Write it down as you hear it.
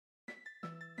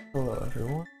Hello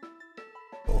everyone.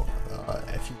 So,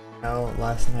 if you know,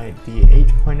 last night the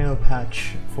 8.0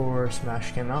 patch for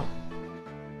Smash came out,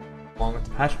 along with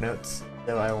the patch notes,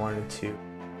 so I wanted to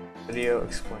video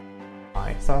explain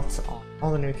my thoughts on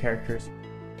all the new characters.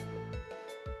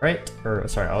 All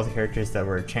the characters that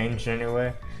were changed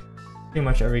anyway. Pretty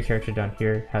much every character down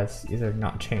here has either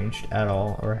not changed at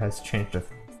all or has changed to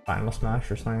Final Smash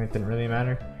or something that didn't really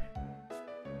matter.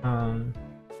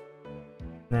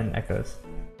 Then Echoes.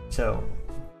 So,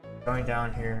 going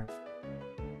down here,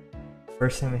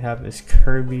 first thing we have is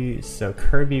Kirby. So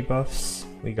Kirby buffs,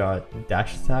 we got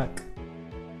dash attack,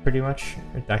 pretty much.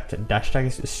 Dash attack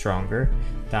is stronger,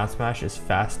 down smash is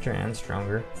faster and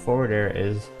stronger, forward air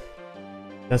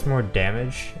does more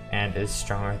damage and is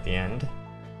stronger at the end,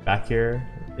 back air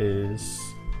is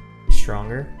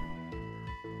stronger,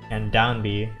 and down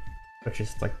B, which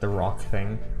is like the rock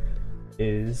thing,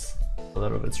 is a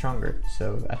little bit stronger.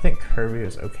 So I think Kirby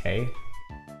was okay.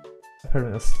 I put him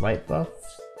in the slight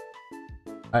buffs.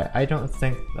 I don't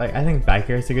think, like, I think back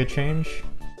air is a good change,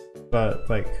 but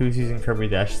like, who's using Kirby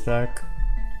dash attack?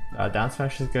 Down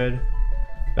smash is good,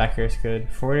 back air is good,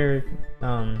 forward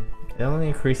air, it only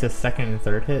increases second and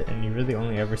third hit, and you really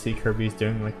only ever see Kirby's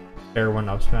doing like fair 1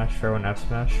 up smash, fair 1 F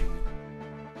smash,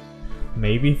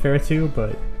 maybe fair 2,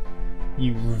 but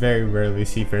you very rarely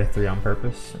see fair 3 on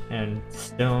purpose, and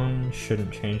Stone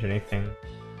shouldn't change anything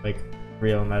like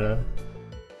real meta,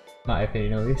 my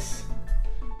opinion at least.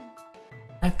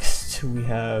 Next we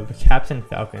have Captain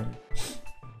Falcon.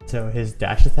 So his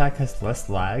dash attack has less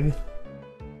lag,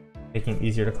 making it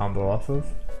easier to combo off of.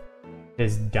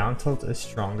 His down tilt is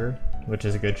stronger, which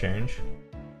is a good change.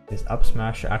 His up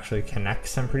smash actually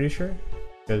connects, I'm pretty sure,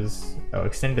 because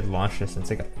extended launch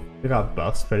distance, it got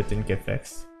buffs, but it didn't get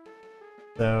fixed.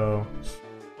 So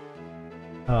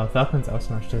Falcon's up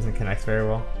smash doesn't connect very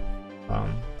well,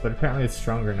 but apparently it's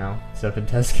stronger now, so if it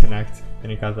does connect,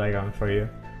 then you got that going for you.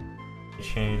 They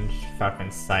changed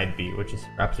Falcon's side B, which is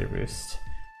Raptor Boost.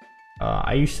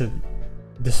 I used to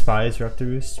despise Raptor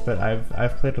Boost, but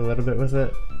I've played a little bit with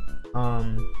it,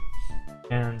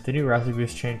 and the new Raptor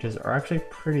Boost changes are actually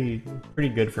pretty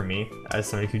good for me as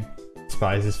somebody who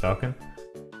despises Falcon.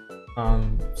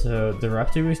 So the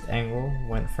Raptor Boost angle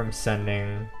went from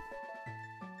sending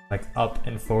like up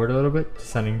and forward a little bit to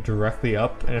sending directly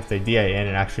up, and if they DI in,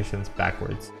 it actually sends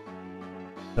backwards.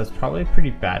 That's probably pretty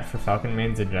bad for Falcon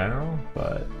mains in general,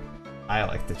 but I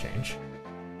like the change.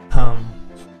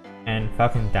 And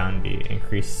Falcon down B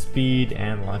increased speed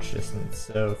and launch distance.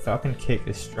 So Falcon kick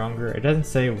is stronger. It doesn't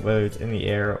say whether it's in the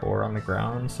air or on the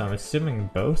ground, so I'm assuming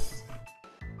both.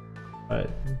 But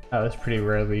that was pretty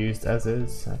rarely used as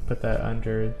is. I put that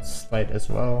under slight as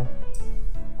well.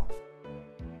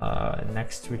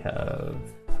 Next we have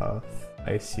Puff,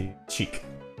 Icy, Sheik.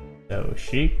 So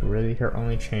Sheik, really her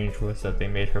only change was that they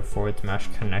made her forward smash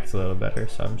connect a little better,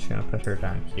 so I'm just gonna put her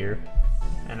down here.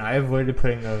 And I avoided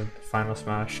putting the Final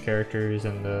Smash characters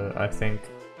and the, I think,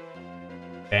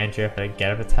 Banjo had a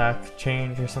get up attack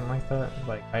change or something like that.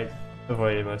 Like, I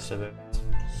avoided most of it.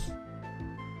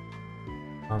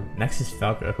 Next is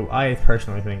Falco, who I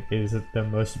personally think is the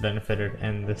most benefited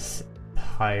in this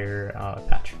entire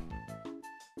patch.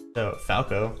 So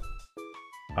Falco,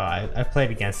 I played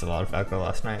against a lot of Falco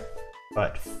last night,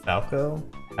 but Falco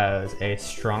has a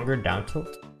stronger down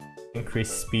tilt,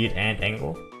 increased speed and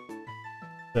angle.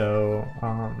 So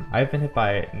I've been hit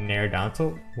by Nair down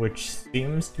tilt, which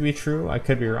seems to be true. I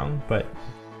could be wrong, but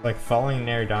like falling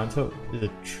Nair down tilt is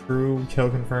a true kill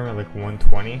confirm at like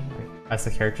 120. Like, that's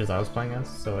the characters I was playing as,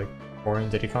 so like Corrin,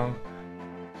 Diddy Kong,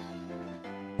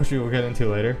 which we will get into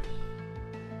later.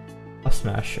 Up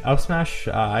smash, up smash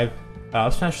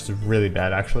is really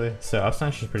bad actually. So up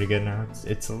smash is pretty good now.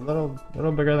 It's a little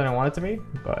bigger than I want it to be,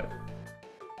 but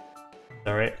it's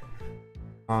alright.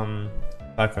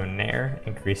 Falco Nair,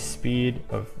 increased speed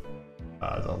of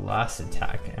the last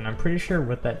attack, and I'm pretty sure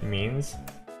what that means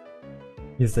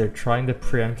is they're trying to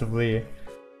preemptively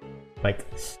like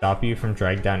stop you from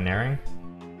drag down nairing,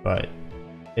 but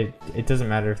it doesn't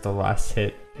matter if the last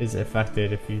hit is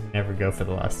affected if you never go for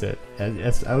the last hit, at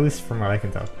least from what I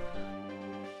can tell.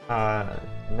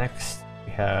 Next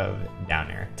we have down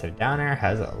air. So down air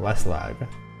has less lag,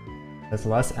 has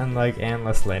less end lag and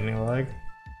less landing lag,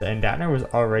 and down air was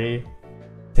already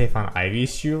safe on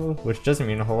Ivy's shield, which doesn't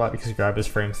mean a whole lot because grab is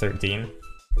frame 13,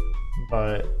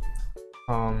 but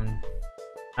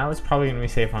now it's probably going to be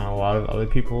safe on a lot of other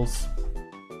people's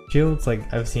shields.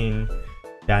 Like, I've seen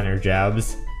down air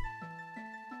jabs,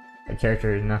 a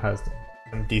character now has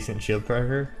some decent shield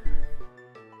pressure,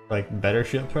 like better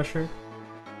shield pressure.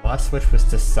 Last switch was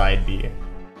to side B,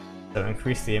 So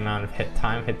increase the amount of hit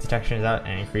time hit detection is out,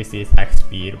 and increase the attack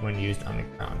speed when used on the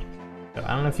ground. So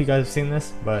I don't know if you guys have seen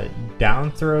this, but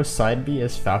down throw side B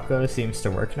as Falco seems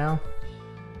to work now.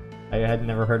 I had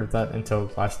never heard of that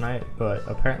until last night, but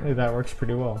apparently that works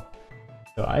pretty well.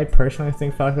 So I personally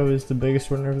think Falco is the biggest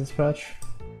winner of this patch.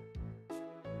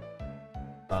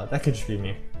 That could just be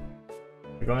me.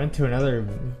 We're going to another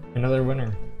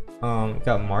winner.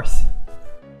 Got Marth.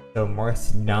 So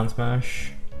Marth's down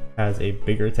smash has a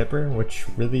bigger tipper, which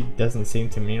really doesn't seem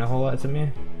to mean a whole lot to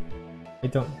me. I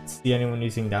don't see anyone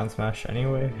using down smash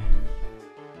anyway.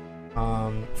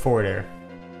 Forward air.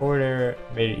 Forward air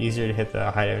made it easier to hit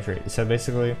the high damage rate. So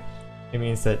basically, it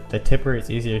means that the tipper is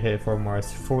easier to hit for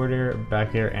Marth's forward air,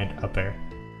 back air, and up air.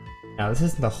 Now this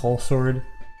isn't the whole sword,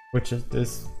 which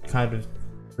is kind of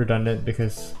redundant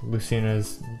because Lucina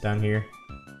is down here.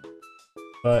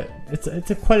 But it's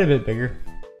quite a bit bigger.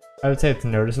 I would say it's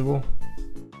noticeable.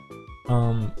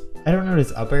 I don't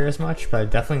notice up air as much, but I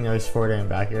definitely notice forward air and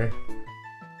back air.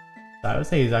 So I would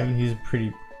say he's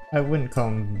pretty. I wouldn't call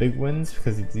him big wins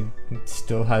because he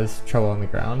still has trouble on the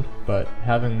ground, but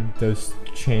having those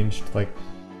changed, like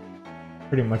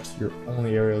pretty much your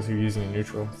only aerials you're using in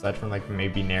neutral, aside from like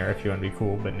maybe Nair if you want to be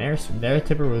cool. But Nair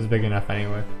tipper was big enough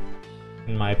anyway,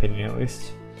 in my opinion at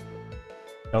least.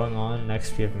 Going on,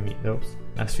 next we have Mewtwo.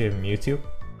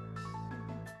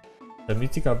 So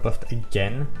Mewtwo got buffed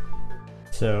again.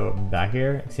 So back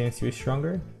air seems to be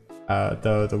stronger.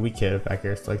 Though the weak hit of back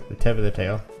air is like the tip of the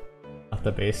tail, not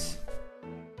the base.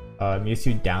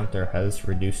 Mewtwo down throw has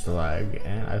reduced the lag,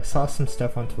 and I saw some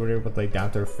stuff on Twitter with like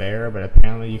down throw fair, but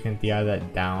apparently you can DI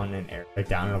that down and air, like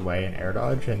down and away and air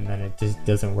dodge, and then it just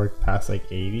doesn't work past like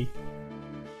 80.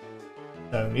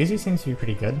 So Mewtwo seems to be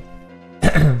pretty good.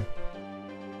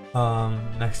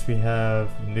 Next we have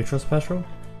neutral special.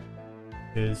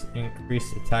 Is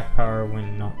increased attack power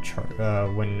when not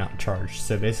charged.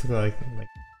 So basically, like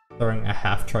throwing a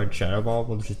half-charged Shadow Ball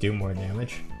will just do more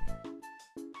damage,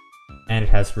 and it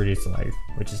has reduced lag,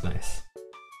 which is nice.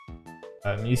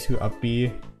 Mewtwo up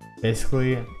B.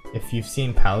 Basically, if you've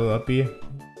seen Palu up B,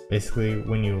 basically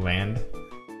when you land,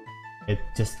 it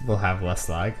just will have less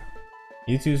lag.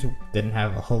 Mewtwo's didn't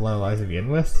have a whole lot of lag to begin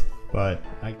with, but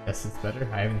I guess it's better.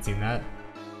 I haven't seen that,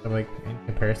 but like in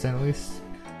comparison at least.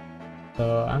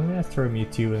 So I'm gonna throw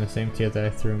Mewtwo in the same tier that I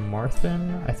threw Marth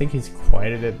in. I think he's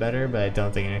quite a bit better, but I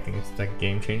don't think anything is like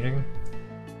game changing.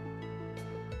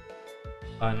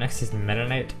 Next is Meta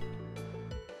Knight.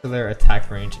 So their attack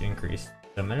range increased.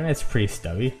 So Meta Knight's pretty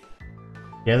stubby.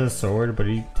 He has a sword, but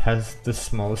he has the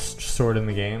smallest sword in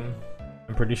the game,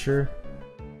 I'm pretty sure.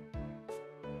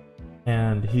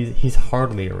 And he's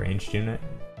hardly a ranged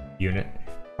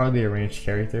hardly a ranged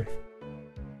character.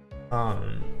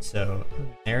 So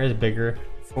air is bigger,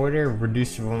 forward air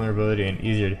reduced vulnerability and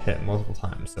easier to hit multiple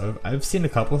times. So I've seen a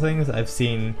couple things. I've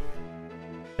seen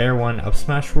fair 1 up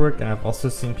smash work, and I've also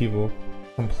seen people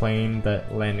complain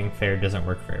that landing fair doesn't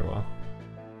work very well.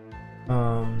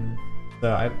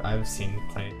 So I've seen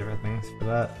plenty of different things for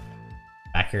that.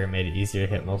 Back air made it easier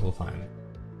to hit multiple times.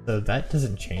 So that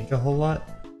doesn't change a whole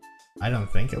lot, I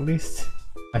don't think, at least.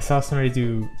 I saw somebody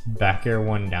do back air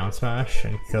 1 down smash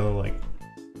and kill like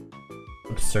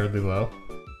absurdly low,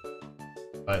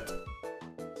 but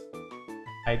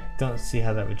I don't see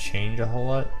how that would change a whole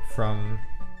lot from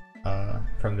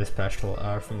this patch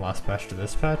to from last patch to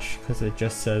this patch, because it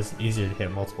just says easier to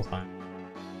hit multiple times.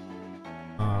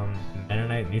 Meta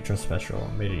Knight neutral special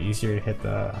made it easier to hit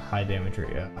the high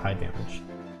damage.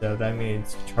 So that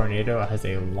means Tornado has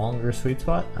a longer sweet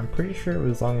spot. I'm pretty sure it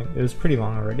was long. It was pretty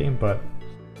long already, but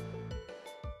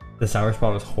the sour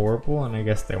spot was horrible, and I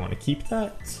guess they want to keep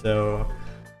that, so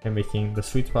they're making the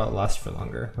sweet spot last for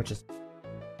longer, which is.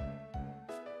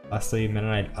 Lastly, Meta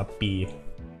Knight up B.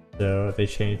 So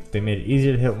they made it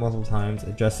easier to hit multiple times,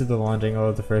 adjusted the launch angle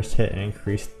of the first hit, and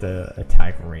increased the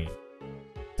attack range.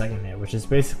 Second hit, which is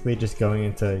basically just going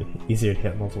into easier to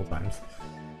hit multiple times.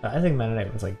 I think Meta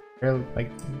Knight was like barely, like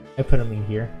I put him in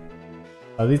here.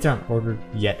 These aren't ordered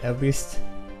yet, at least.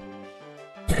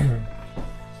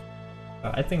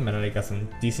 I think Meta Knight got some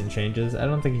decent changes. I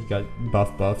don't think he got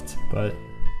buffed, but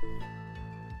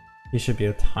he should be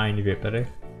a tiny bit better.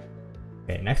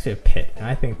 Okay, next we have Pit, and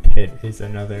I think Pit is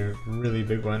another really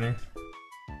big winner.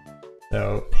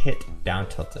 So Pit down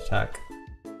tilt attack.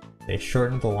 They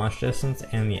shortened the launch distance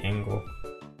and the angle.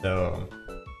 So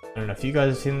I don't know if you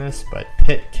guys have seen this, but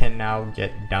Pit can now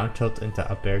get down tilt into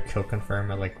up air kill confirm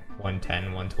at like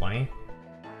 110, 120.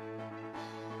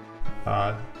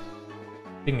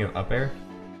 Speaking of up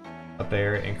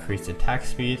air increased attack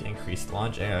speed, increased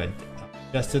launch,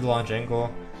 adjusted launch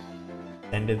angle,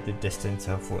 extended the distance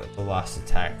of what the last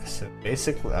attack. So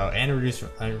basically, oh, and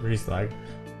reduced lag.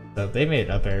 So they made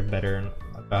up air better in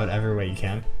about every way you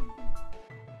can.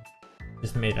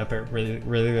 Just made up air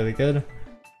really good.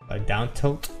 Down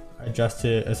tilt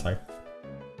adjusted,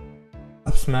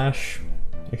 up smash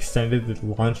extended the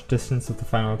launch distance of the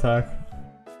final attack.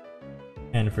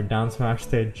 And for down smash,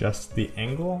 they adjust the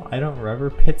angle. I don't remember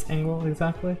Pit's angle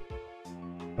exactly,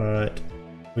 but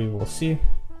we will see.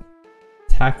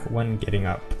 Attack when getting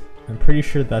up. I'm pretty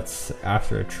sure that's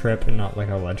after a trip and not like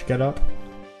a ledge get up.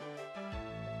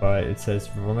 But it says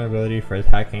vulnerability for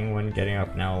attacking when getting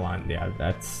up now aligned. Yeah,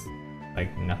 that's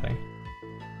like nothing.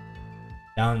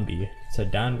 Down B. So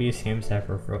down B seems to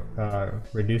have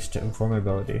reduced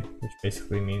vulnerability, which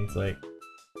basically means like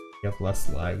you have less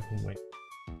lag when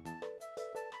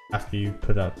after you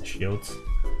put out the shields.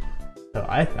 So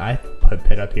I put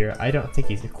Pit up here. I don't think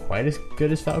he's quite as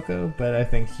good as Falco, but I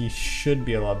think he should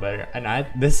be a lot better. And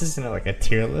this isn't like a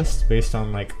tier list based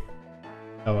on like,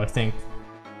 oh, I think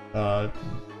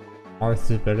Marth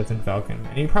is better than Falcon,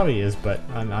 and he probably is, but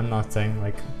I'm not saying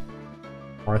like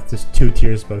Marth is 2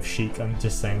 tiers above Sheik. I'm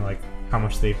just saying like how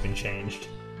much they've been changed.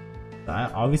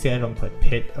 Obviously I don't put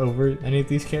Pit over any of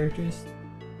these characters,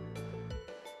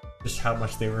 just how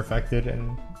much they were affected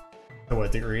and to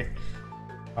what degree.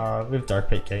 We have Dark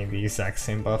Pit getting the exact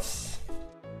same buffs.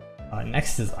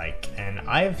 Next is Ike, and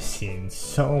I've seen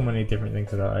so many different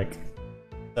things about Ike.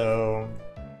 So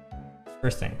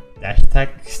first thing, dash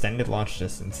attack extended launch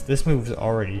distance. This move is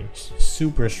already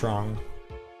super strong,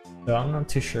 so I'm not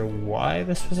too sure why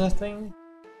this was a thing.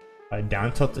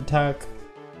 Down tilt attack,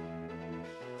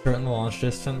 shorten the launch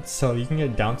distance, so you can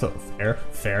get down tilt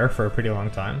fair for a pretty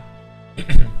long time.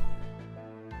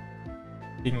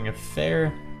 You can get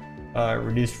fair,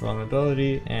 reduced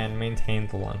vulnerability, and maintain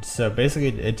the launch. So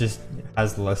basically it just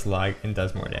has less lag and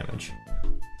does more damage.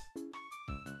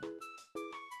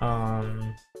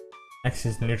 Next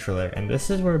is neutral air, and this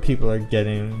is where people are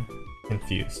getting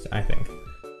confused, I think.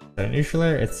 So neutral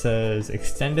air, it says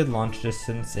extended launch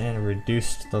distance and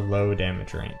reduced the low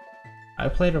damage range. I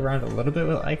played around a little bit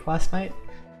with Ike last night,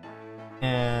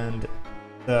 and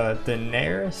the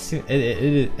Nair,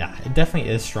 it definitely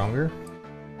is stronger.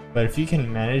 But if you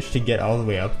can manage to get all the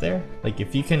way up there, like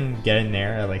if you can get a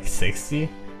Nair at like 60,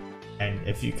 and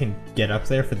if you can get up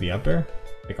there for the upper,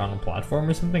 like on a platform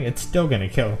or something, it's still gonna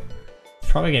kill. It's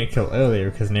probably gonna kill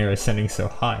earlier because Nair is sending so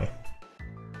high.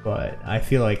 But I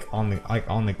feel like on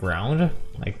the ground,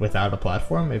 like without a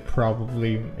platform,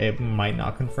 it might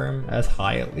not confirm as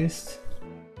high at least.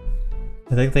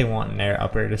 I think they want Nair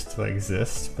up air to still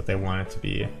exist, but they want it to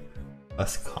be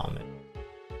less common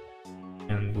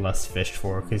and less fished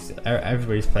for, because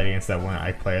everybody's played against that one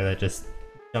Ike player that just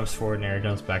jumps forward Nair,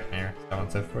 jumps back Nair, so on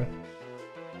and so forth.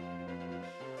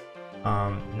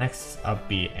 Next is up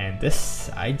B, and this,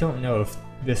 I don't know if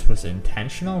this was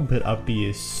intentional, but up B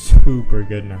is super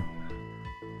good now.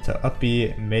 So up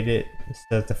B made it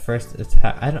so the first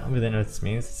attack, I don't really know what this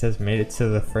means. It says made it so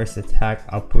the first attack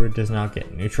upward does not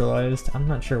get neutralized. I'm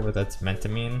not sure what that's meant to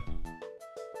mean.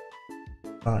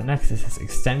 Next it says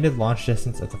extended launch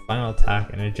distance of the final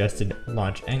attack and adjusted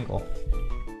launch angle.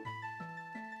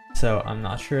 So I'm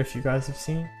not sure if you guys have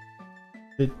seen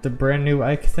the brand new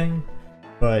Ike thing,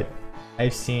 but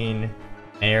I've seen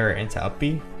Nair into up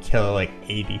B kill like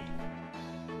 80.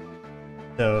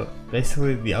 So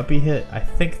basically the up B hit, I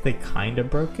think they kinda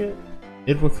broke it.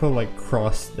 It will kill like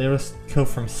they will kill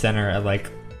from center at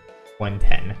like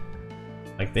 110.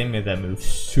 Like they made that move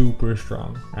super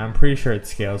strong, and I'm pretty sure it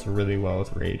scales really well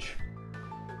with Rage.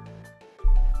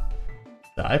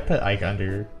 So I put Ike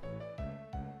under.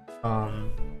 Yeah,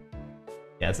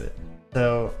 that's it.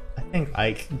 So I think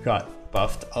Ike got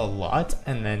buffed a lot,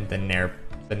 and then the Nair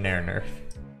nerf.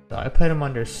 So I put him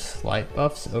under slight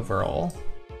buffs overall.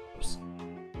 Oops.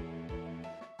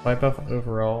 Slight buff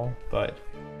overall, but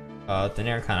the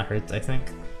Nair kind of hurts, I think.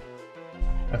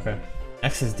 Okay.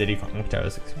 Next is Diddy Kong, which I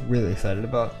was really excited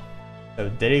about. So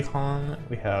Diddy Kong,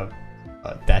 we have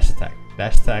dash attack.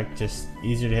 Dash attack just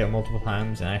easier to hit multiple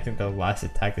times, and I think the last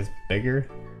attack is bigger.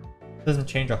 Doesn't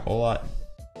change a whole lot.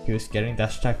 He was getting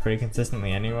dash attack pretty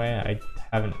consistently anyway.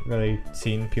 I haven't really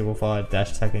seen people fall at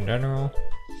dash attack in general.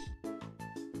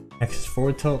 Next is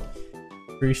forward tilt.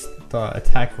 Increase the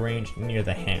attack range near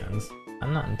the hands.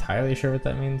 I'm not entirely sure what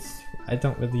that means. I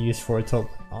don't really use forward tilt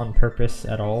on purpose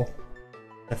at all.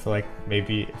 I feel like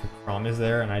maybe if a Chrom is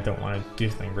there and I don't want to do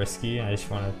something risky, I just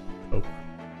want to poke.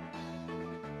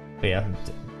 But yeah,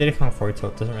 Diddy Kong forward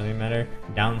tilt doesn't really matter.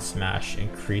 Down smash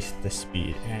increased the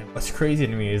speed. And what's crazy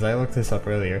to me is I looked this up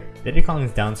earlier. Diddy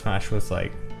Kong's down smash was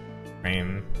like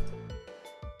frame,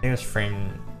 I think it was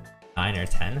frame 9 or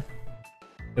 10.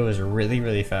 it was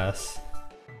really fast.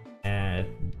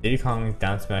 And Diddy Kong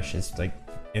down smash is like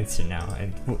instant now,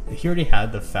 and he already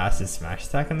had the fastest smash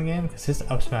attack in the game because his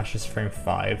up smash is frame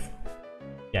 5.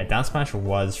 Yeah, down smash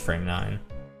was frame 9.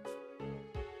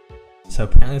 So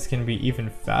apparently it's gonna be even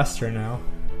faster now,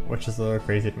 which is a little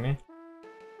crazy to me.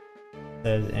 It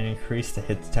says and increase the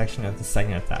hit detection of the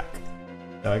second attack.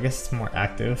 So I guess it's more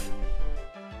active.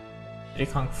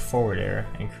 Diddy Kong forward air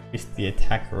increased the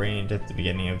attack range at the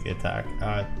beginning of the attack.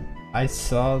 I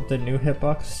saw the new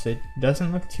hitbox. It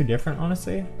doesn't look too different,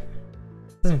 honestly.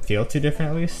 It doesn't feel too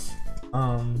different, at least.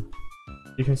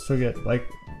 You can still get like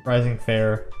Rising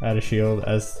Fair at a shield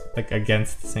as like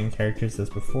against the same characters as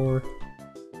before.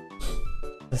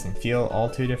 Doesn't feel all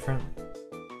too different.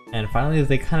 And finally,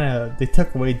 they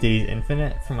took away Diddy's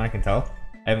Infinite, from what I can tell.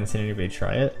 I haven't seen anybody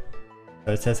try it.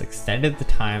 So it says extended the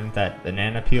time that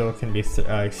Banana Peel can be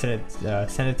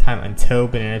extended time until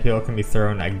Banana Peel can be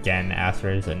thrown again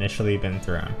after it's initially been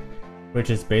thrown,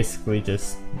 which is basically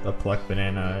just the pluck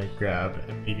banana grab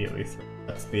immediately throw.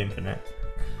 That's the Infinite.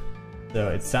 So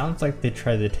it sounds like they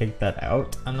tried to take that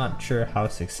out. I'm not sure how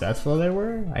successful they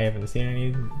were. I haven't seen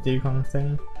any Diddy Kong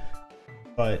thing.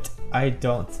 But I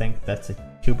don't think that's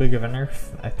too big of a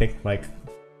nerf. I think like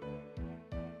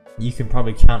you can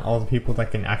probably count all the people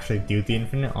that can actually do the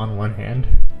Infinite on one hand.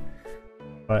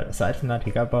 But aside from that,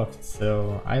 he got buffed,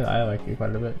 so I like it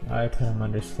quite a bit. I put him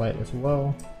under Slight as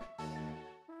well.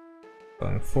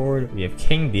 Going forward, we have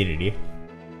King Dedede.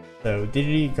 So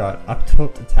Dedede got up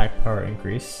tilt attack power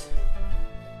increase.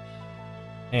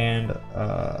 And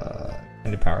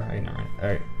into power. Okay, never mind.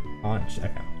 Alright, launch.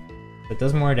 Okay. It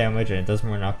does more damage and it does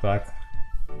more knockback.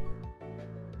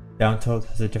 Down tilt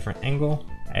has a different angle.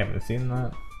 I haven't seen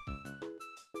that.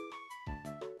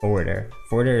 Forward air.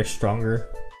 Forward air is stronger.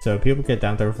 So people get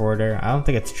down throw forward air. I don't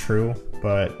think it's true,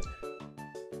 but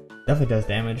definitely does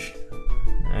damage.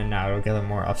 And now it'll get them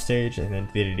more offstage, and then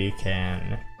Dedede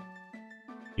can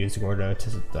use Gordo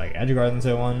to like edge guard and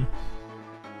so on.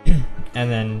 And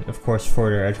then of course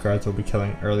forward air edge guards will be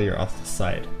killing earlier off the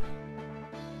side.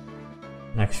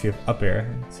 Next we have up air.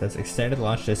 It says extended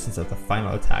launch distance of the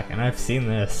final attack, and I've seen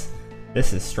this.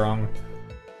 This is strong.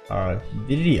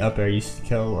 Dedede up air used to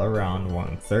kill around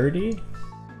 130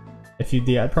 if you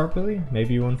DI properly,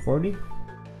 maybe 140.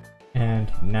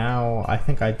 And now I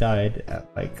think I died at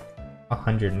like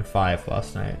 105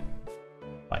 last night.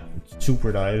 Like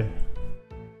super died.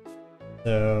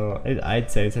 So I'd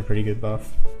say it's a pretty good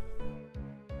buff.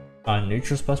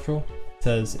 Neutral Spectral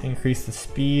says increase the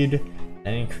speed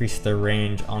and increase the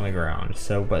range on the ground.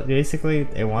 So, but basically,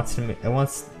 it wants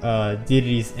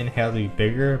Dedede's inhale to be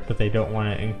bigger, but they don't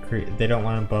want to increase. They don't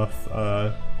want to buff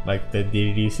like the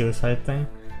Dedede suicide thing,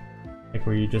 like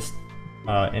where you just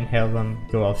inhale them,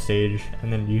 go off stage,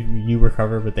 and then you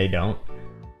recover, but they don't.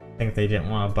 I think they didn't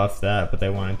want to buff that, but they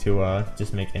wanted to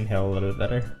just make inhale a little bit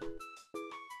better.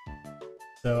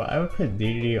 So I would put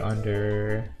Dedede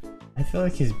under. I feel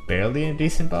like he's barely in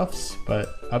decent buffs, but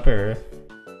up air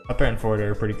and forward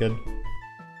air are pretty good.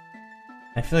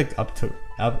 I feel like up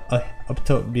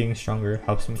tilt being stronger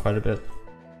helps him quite a bit.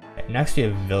 Okay, next we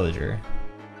have Villager.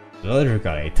 Villager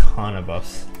got a ton of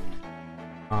buffs.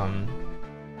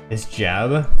 His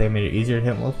jab, they made it easier to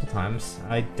hit multiple times.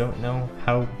 I don't know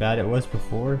how bad it was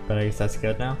before, but I guess that's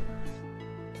good now.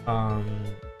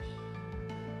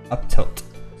 Up tilt.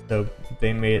 So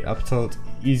they made up tilt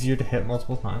easier to hit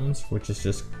multiple times, which is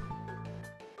just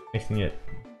making it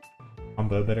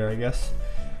combo better, I guess.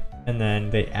 And then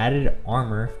they added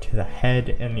armor to the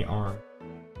head and the arm.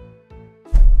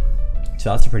 So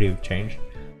that's a pretty big change.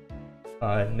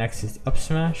 Next is up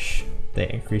smash. They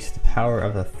increased the power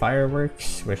of the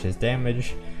fireworks, which is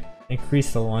damage.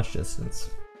 Increase the launch distance.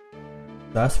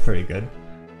 That's pretty good.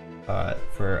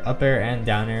 For up air and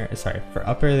down air, for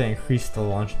up air they increased the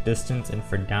launch distance, and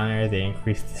for down air they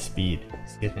increased the speed.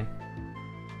 Excuse me.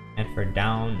 And for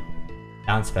down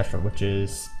special, which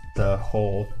is the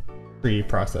whole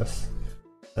pre-process.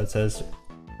 So it says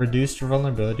reduced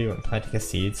vulnerability when planting a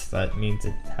seed, so that means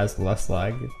it has less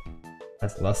lag.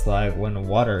 When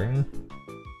watering.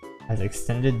 Has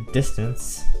extended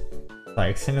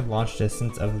launch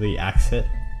distance of the axe hit,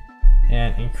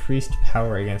 and increased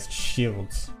power against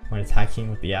shields when attacking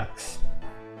with the axe.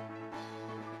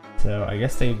 So I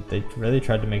guess they really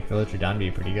tried to make Villager down to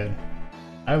be pretty good.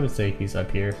 I would say he's up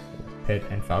here with Pit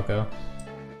and Falco.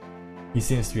 He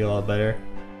seems to be a lot better.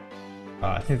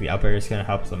 I think the up air is going to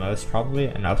help the most probably,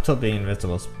 and up tilt being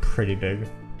invincible is pretty big.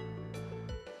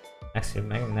 Next,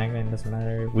 Magnet doesn't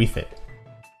matter. Wii Fit.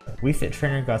 Wii Fit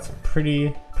Trainer got some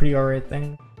pretty alright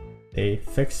things. They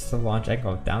fixed the launch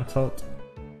angle of down tilt.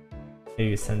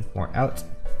 Maybe send more out.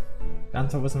 down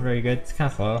tilt wasn't very good. It's kind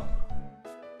of slow.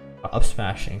 Up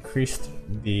smash increased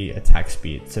the attack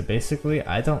speed. So basically,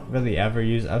 I don't really ever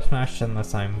use up smash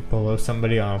unless I'm below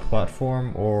somebody on a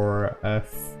platform or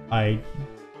if I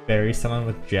bury someone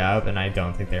with jab and I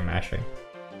don't think they're mashing.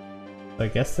 So I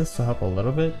guess this will help a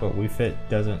little bit, but Wii Fit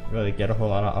doesn't really get a whole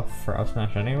lot of for up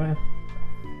smash anyway.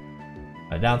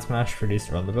 Down smash reduced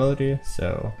vulnerability,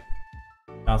 so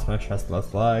down smash has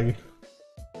less lag.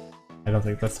 I don't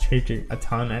think that's changing a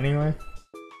ton anyway.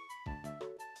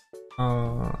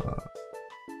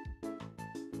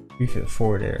 Wii Fit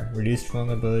forward air, reduced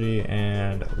vulnerability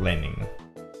and landing.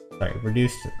 Sorry,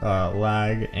 reduced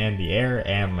lag and the air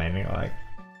and landing lag.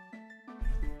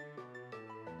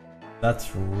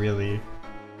 That's really,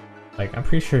 like, I'm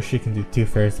pretty sure she can do 2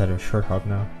 fairs out of short hop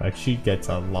now. Like, she gets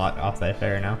a lot off that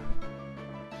fair now.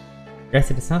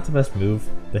 Granted, it's not the best move.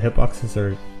 The hitboxes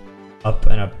are up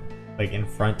and up, like in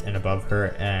front and above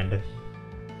her, and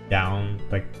down,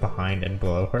 like behind and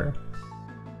below her.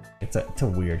 It's a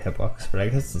weird hitbox, but I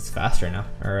guess it's faster now,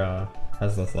 or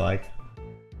has less lag.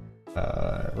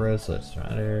 Rose doesn't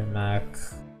matter. Mac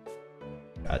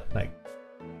got like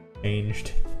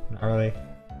changed, not really.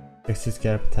 Fixes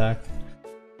get up attack.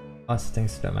 Lots of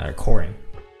things that don't matter. Coring.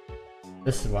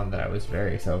 This is one that I was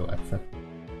very so.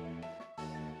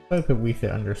 I could Wii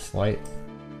Fit under slight.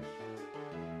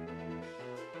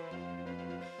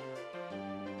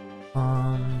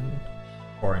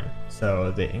 Corin.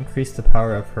 So they increased the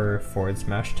power of her forward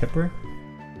smash tipper,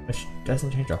 which doesn't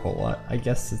change a whole lot. I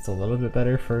guess it's a little bit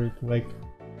better for like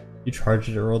you charge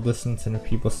it at roll distance, and if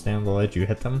people stand on the ledge, you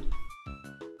hit them.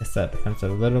 I guess that becomes a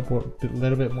little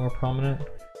bit more prominent.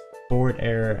 Forward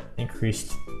air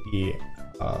increased the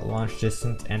launch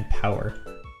distance and power.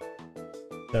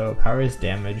 So power is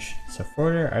damage. So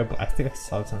forward air, I think I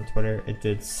saw this on Twitter. It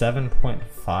did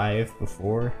 7.5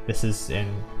 before. This is in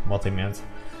multi-mans.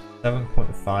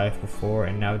 7.5 before,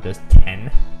 and now it does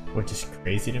 10, which is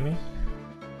crazy to me.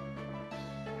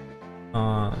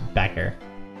 Back air.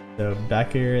 So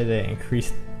back air, they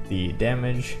increased the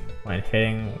damage when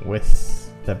hitting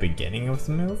with the beginning of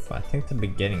the move. I think the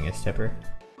beginning is tipper.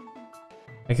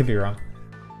 I could be wrong.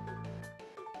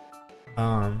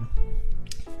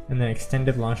 And then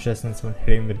extended launch distance when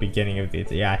hitting the beginning of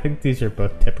these. Yeah, I think these are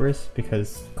both tippers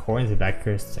because coins and back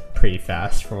air is pretty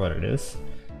fast for what it is.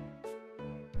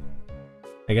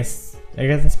 I guess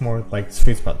it's more like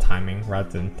sweet spot timing rather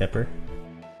than tipper.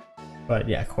 But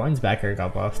yeah, coins back air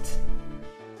got buffed.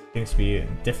 Seems to be a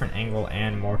different angle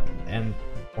and more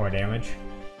damage.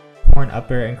 Corn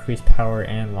up air increased power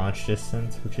and launch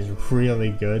distance, which is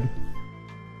really good.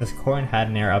 This Corn had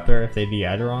an air up air if they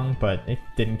DI'd wrong, but it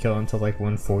didn't kill until like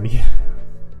 140.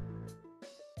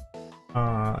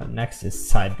 Next is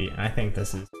side beat, and I think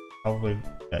this is probably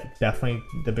definitely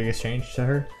the biggest change to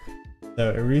her.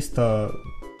 So it reduced the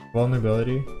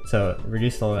vulnerability, so it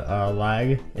reduced the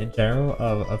lag in general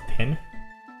of pin.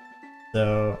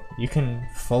 So you can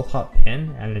full hop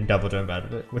pin and then double jump out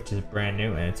of it, which is brand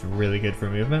new and it's really good for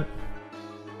movement.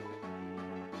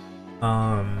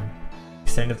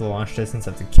 Extended the launch distance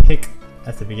of the kick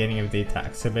at the beginning of the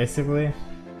attack. So basically,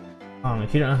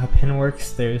 if you don't know how pin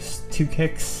works, there's 2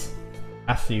 kicks.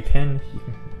 After you pin, you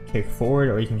can kick forward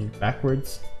or you can kick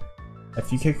backwards.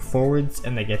 If you kick forwards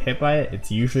and they get hit by it,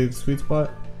 it's usually the sweet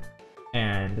spot,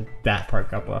 and that part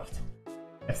got buffed.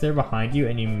 If they're behind you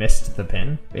and you missed the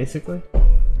pin, basically,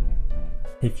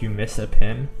 if you miss a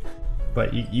pin,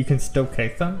 but you can still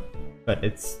kick them, but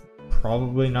it's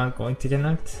probably not going to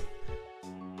connect.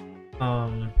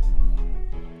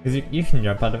 Because you can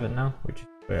jump out of it now, which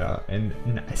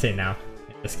and I say now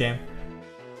in this game,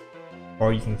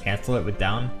 or you can cancel it with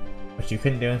down, which you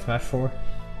couldn't do in Smash 4.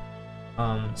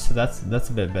 So that's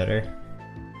a bit better,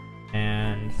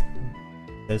 and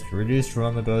there's reduced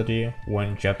vulnerability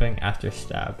when jumping after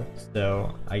stab.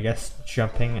 So I guess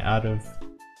jumping out of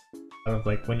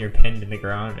like when you're pinned in the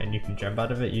ground and you can jump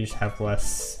out of it, you just have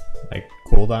less like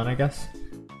cooldown, I guess.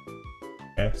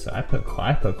 Okay, so I put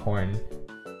Corn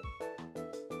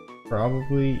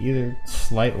probably either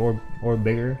slight or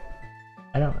bigger.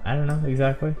 I don't know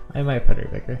exactly. I might put her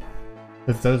bigger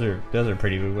because those are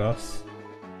pretty big buffs.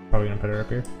 Probably gonna put her up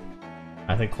here.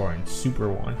 I think Corn super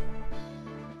 1.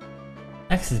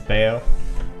 Next is Bayo.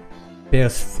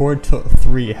 Bayo's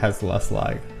 4-3 has less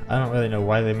lag. I don't really know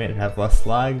why they made it have less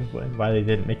lag, but why they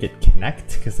didn't make it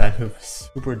connect, because that move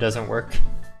super doesn't work.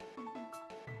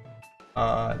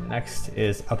 Next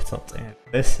is up tilt, and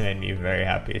this made me very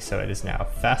happy. So it is now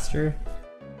faster,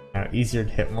 now easier to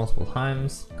hit multiple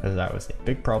times, because that was a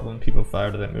big problem. People fly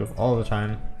out of that move all the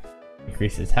time.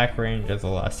 Increases attack range of the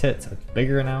last hit, so it's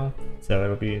bigger now, so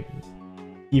it'll be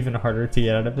even harder to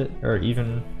get out of it, or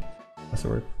even What's the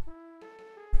word?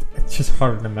 It's just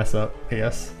harder to mess up, I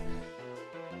guess.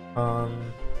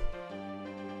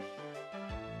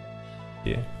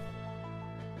 Yeah.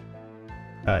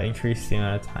 Increase the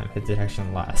amount of time hit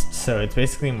detection lasts. So it's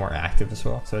basically more active as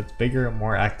well. So it's bigger,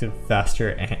 more active,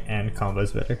 faster, and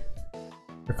combos better.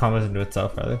 Or combos into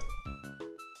itself rather.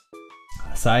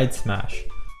 Side smash.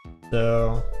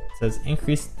 So it says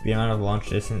increase the amount of launch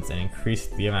distance and increase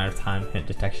the amount of time hit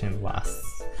detection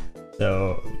lasts.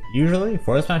 So usually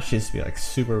forward smash used to be like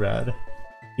super bad.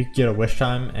 You could get a wish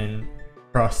time and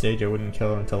cross stage it wouldn't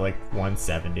kill until like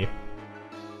 170.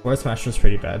 Forward smash was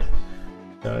pretty bad.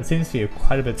 So it seems to be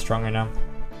quite a bit stronger now.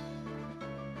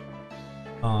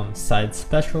 Side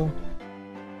special.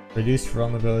 Reduced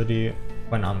vulnerability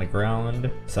when on the ground.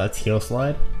 So that's heel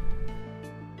slide.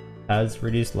 Has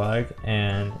reduced lag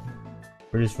and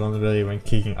reduced vulnerability when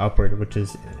kicking upward, which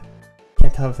is,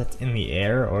 can't tell if that's in the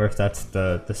air or if that's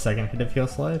the second hit of heel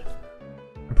slide.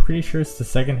 I'm pretty sure it's the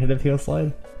second hit of heel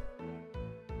slide,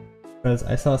 because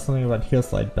I saw something about heel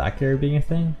slide back air being a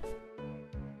thing,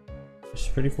 which is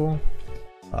pretty cool.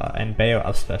 And Bayo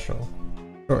up special.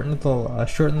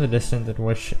 Shorten the distance in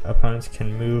which opponents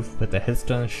can move with the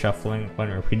hitstone shuffling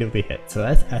when repeatedly hit. So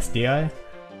that's SDI.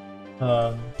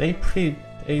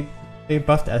 They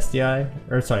buffed SDI,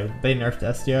 or sorry, they nerfed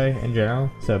SDI in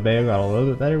general. So Bayo got a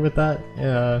little bit better with that,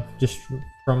 just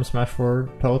from Smash 4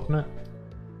 to Ultimate.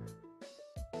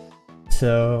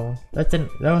 So that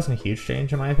wasn't a huge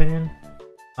change in my opinion.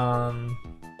 I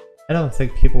don't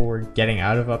think people were getting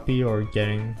out of up B or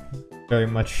getting very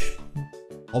much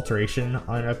alteration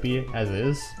on up B as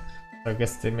is. So I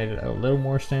guess they made it a little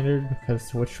more standard because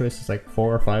Switch choice is like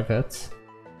 4 or 5 hits.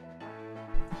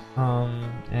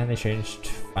 And they changed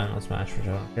Final Smash, which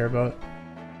I don't care about.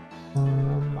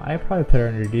 I probably put her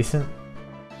under decent.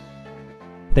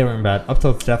 They weren't bad. Up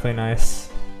tilt's definitely nice.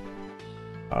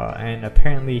 And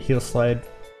apparently heel slide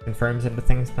confirms into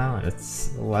things now, and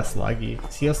it's less laggy.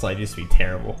 Heel slide used to be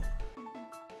terrible.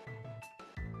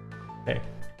 Okay.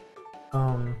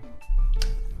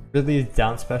 Ridley's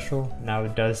down special now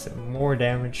does more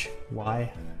damage.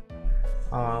 Why?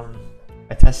 I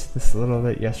tested this a little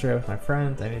bit yesterday with my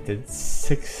friends and it did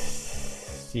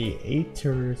 68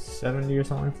 or 70 or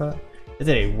something like that. It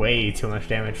did a way too much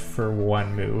damage for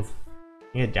one move.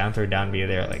 You get down throw down B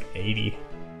there at like 80.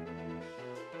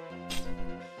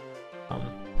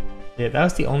 Yeah, that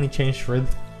was the only change for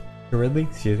Ridley,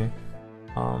 excuse me.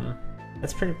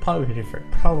 That's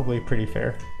probably pretty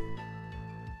fair.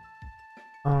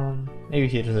 Maybe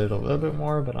he did a little bit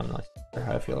more, but I'm not sure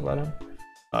how I feel about him.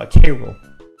 K. Rool.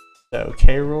 So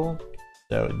K. Rool,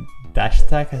 so dash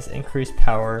attack has increased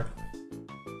power,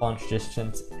 launch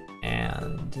distance,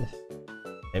 and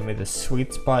they made the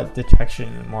sweet spot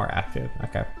detection more active.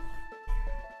 Okay.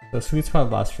 So sweet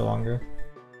spot lasts for longer.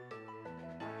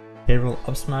 K. Rool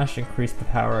up smash increased the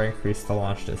power, increased the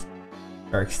launch distance,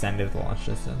 or extended the launch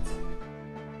distance.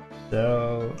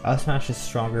 So up smash is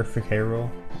stronger for K. Rool.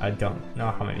 I don't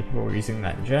know how many people were using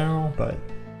that in general, but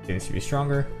it seems to be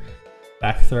stronger.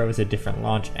 Back throw is a different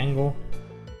launch angle.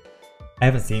 I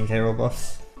haven't seen K. Rool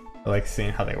buffs. I like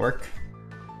seeing how they work.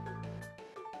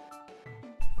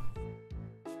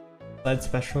 Slide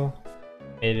special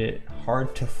made it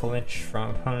hard to flinch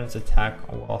from opponent's attack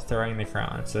while throwing the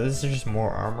crown. So this is just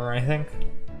more armor, I think.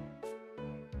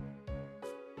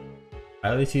 I'm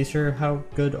not really too sure how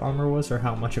good armor was or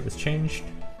how much it was changed.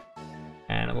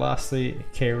 And lastly,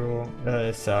 K. Rool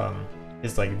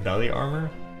is like belly armor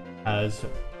has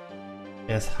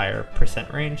higher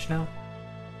percent range now.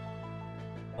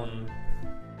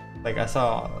 Like I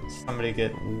saw somebody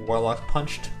get Warlock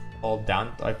punched while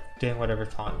down, like doing whatever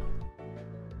taunt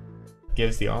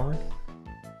gives the armor,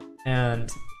 and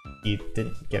he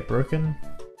didn't get broken. So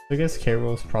I guess K.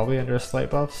 Rool is probably under slight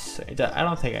buffs. I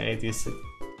don't think any of these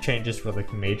changes were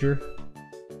like major.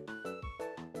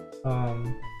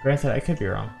 Granted, I could be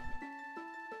wrong.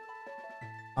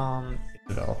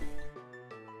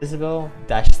 Isabelle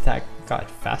dash attack got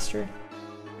faster,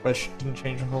 which didn't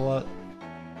change a whole lot.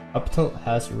 Up tilt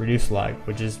has reduced lag,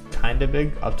 which is kinda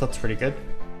big. Up tilt's pretty good.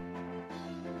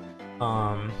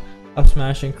 Up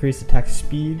smash increased attack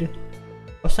speed.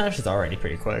 Up smash is already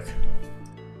pretty quick.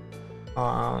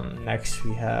 Next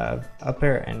we have up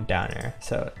air and down air.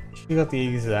 So she got the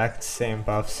exact same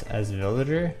buffs as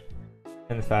Villager,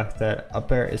 and the fact that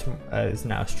up air is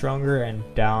now stronger and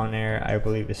down air I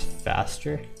believe is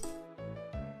faster.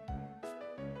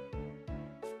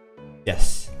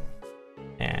 Yes,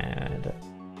 and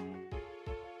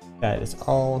that is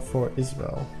all for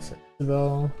Isabelle. So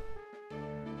Isabelle,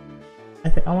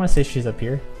 I want to say she's up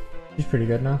here. She's pretty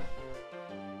good now.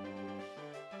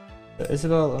 So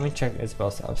Isabelle, let me check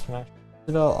Isabelle's up smash.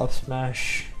 Citadel up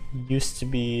smash used to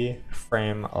be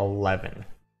frame 11.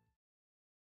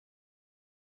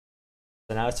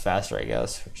 So now it's faster, I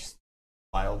guess, which is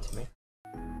wild to me.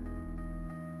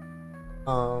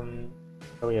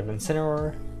 So we have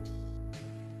Incineroar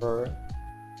for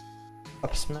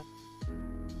up smash.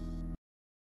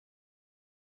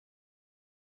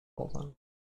 Hold on.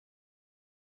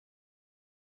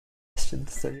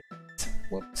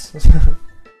 Whoops.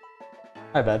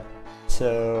 My bad.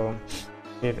 So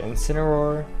we have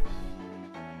Incineroar,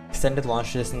 extended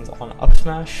launch distance on up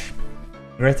smash.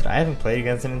 Granted, I haven't played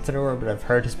against an Incineroar, but I've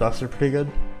heard his buffs are pretty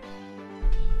good.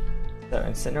 So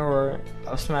Incineroar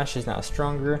up smash is now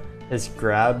stronger. His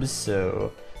grabs,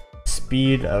 so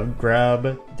speed of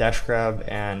grab, dash grab,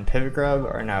 and pivot grab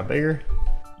are now bigger.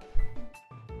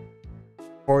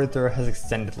 Forward throw has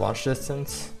extended launch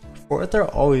distance. Forward throw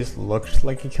always looked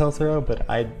like a kill throw, but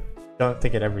I don't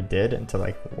think it ever did until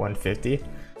like 150.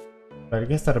 But I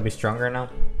guess that'll be stronger now.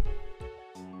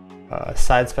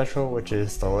 Side special, which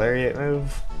is the lariat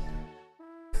move,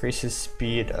 increases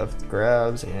speed of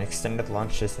grabs and extended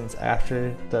launch distance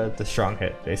after the strong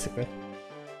hit, basically.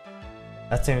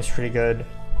 That seems pretty good.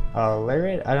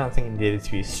 Lariat, I don't think it needed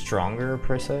to be stronger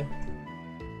per se,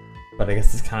 but I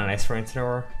guess it's kind of nice for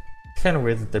Incineroar. It's kind of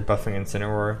weird that they're buffing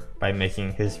Incineroar by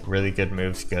making his really good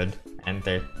moves good, and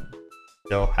they're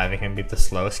still having him be the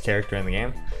slowest character in the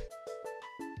game.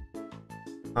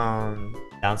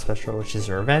 Down special, which is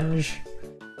Revenge,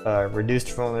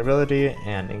 reduced vulnerability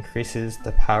and increases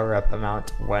the power up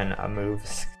amount when a move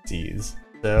succeeds.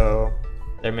 So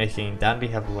they're making down B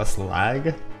have less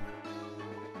lag,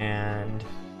 and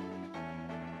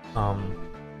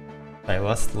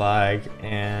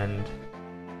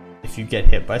if you get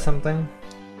hit by something,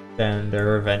 then their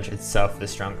Revenge itself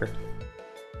is stronger.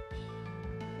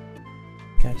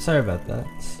 Okay, sorry about that.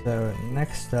 So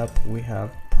next up we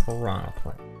have Piranha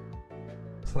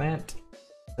Plant.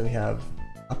 So we have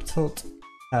up tilt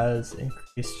has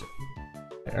increased,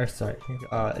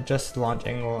 adjusted launch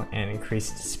angle and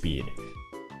increased speed.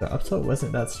 So up tilt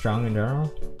wasn't that strong in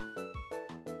general.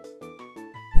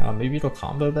 Maybe it'll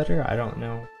combo better. I don't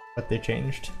know what they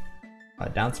changed.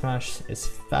 Down smash is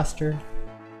faster.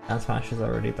 Down smash is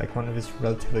already like one of his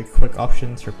relatively quick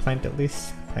options for Plant, at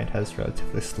least. Plant has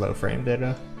relatively slow frame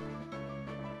data.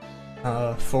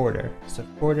 Forwarder. So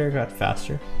forwarder got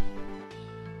faster,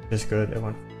 which is good. It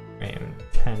went from frame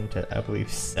 10 to I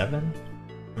believe 7.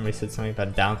 Somebody said something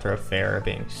about down throw fair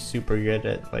being super good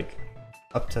at like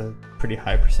up to pretty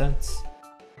high percents.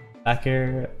 Back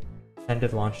air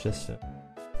extended launch distance.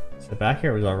 So back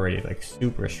air was already like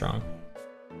super strong,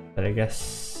 but I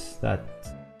guess that's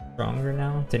stronger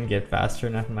now. Didn't get faster,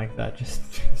 nothing like that, just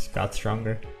got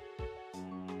stronger.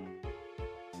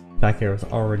 Back air was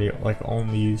already like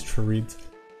only used for reads.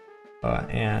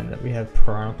 And we have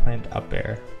Piranha Plant up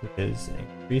air, which is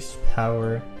increased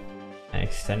power and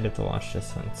extended the launch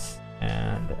distance.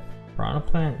 And Piranha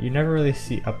Plant, you never really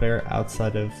see up air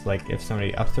outside of like if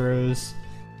somebody up throws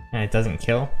and it doesn't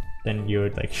kill, then you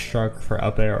would like shrug for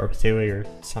up air or Patui or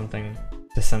something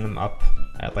to send them up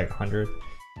at like 100.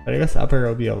 But I guess up air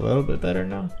will be a little bit better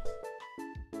now.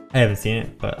 I haven't seen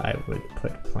it, but I would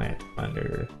put Plant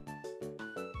under.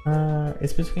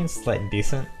 It's between slight and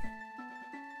decent.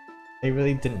 They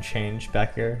really didn't change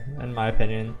back air, in my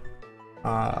opinion.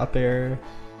 Up air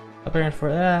and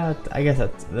forward, I guess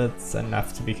that's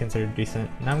enough to be considered decent.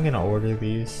 Now I'm gonna order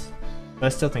these, but I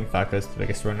still think Falco's the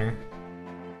biggest winner.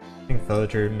 I think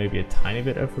Villager maybe a tiny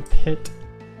bit over Pit.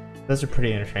 Those are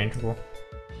pretty interchangeable.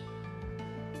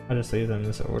 I'll just leave them in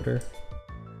this order.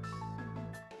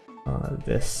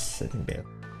 This I think they have.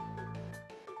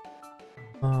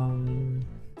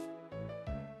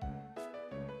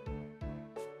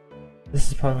 This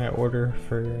is probably my order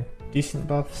for decent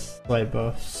buffs, slight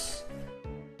buffs.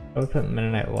 I would put Meta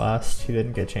Knight last. He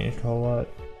didn't get changed a whole lot.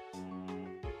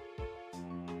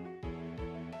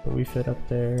 But we fit up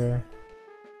there.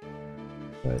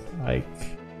 But Ike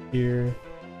here,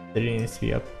 Diddy needs to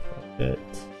be up a bit.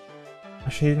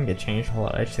 Actually, he didn't get changed a whole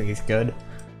lot. I just think he's good.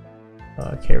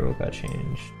 K-Rool got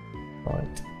changed,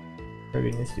 but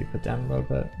Kirby needs to be put down a little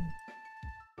bit.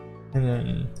 And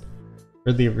then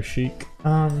Ridley over Sheik.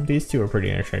 These two are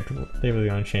pretty interchangeable. They really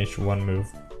only changed one move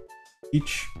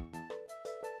each.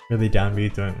 Really down B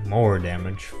doing more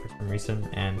damage for some reason,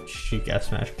 and Sheik F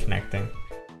smash connecting.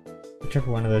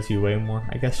 Whichever one of those you weigh more.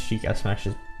 I guess Sheik F smash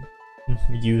is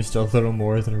used a little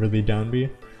more than really down B.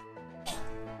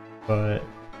 But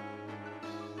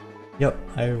yep,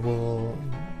 I will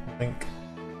link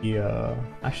the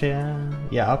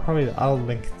yeah, I'll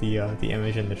link the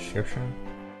image in the description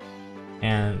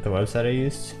and the website I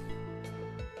used.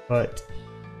 But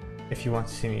if you want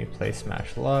to see me play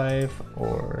Smash live,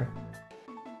 or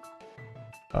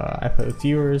I play with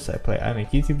viewers, I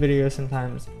make YouTube videos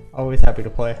sometimes, always happy to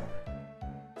play.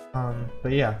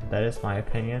 But yeah, that is my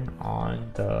opinion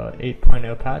on the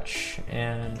 8.0 patch,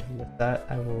 and with that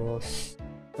I will see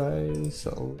you guys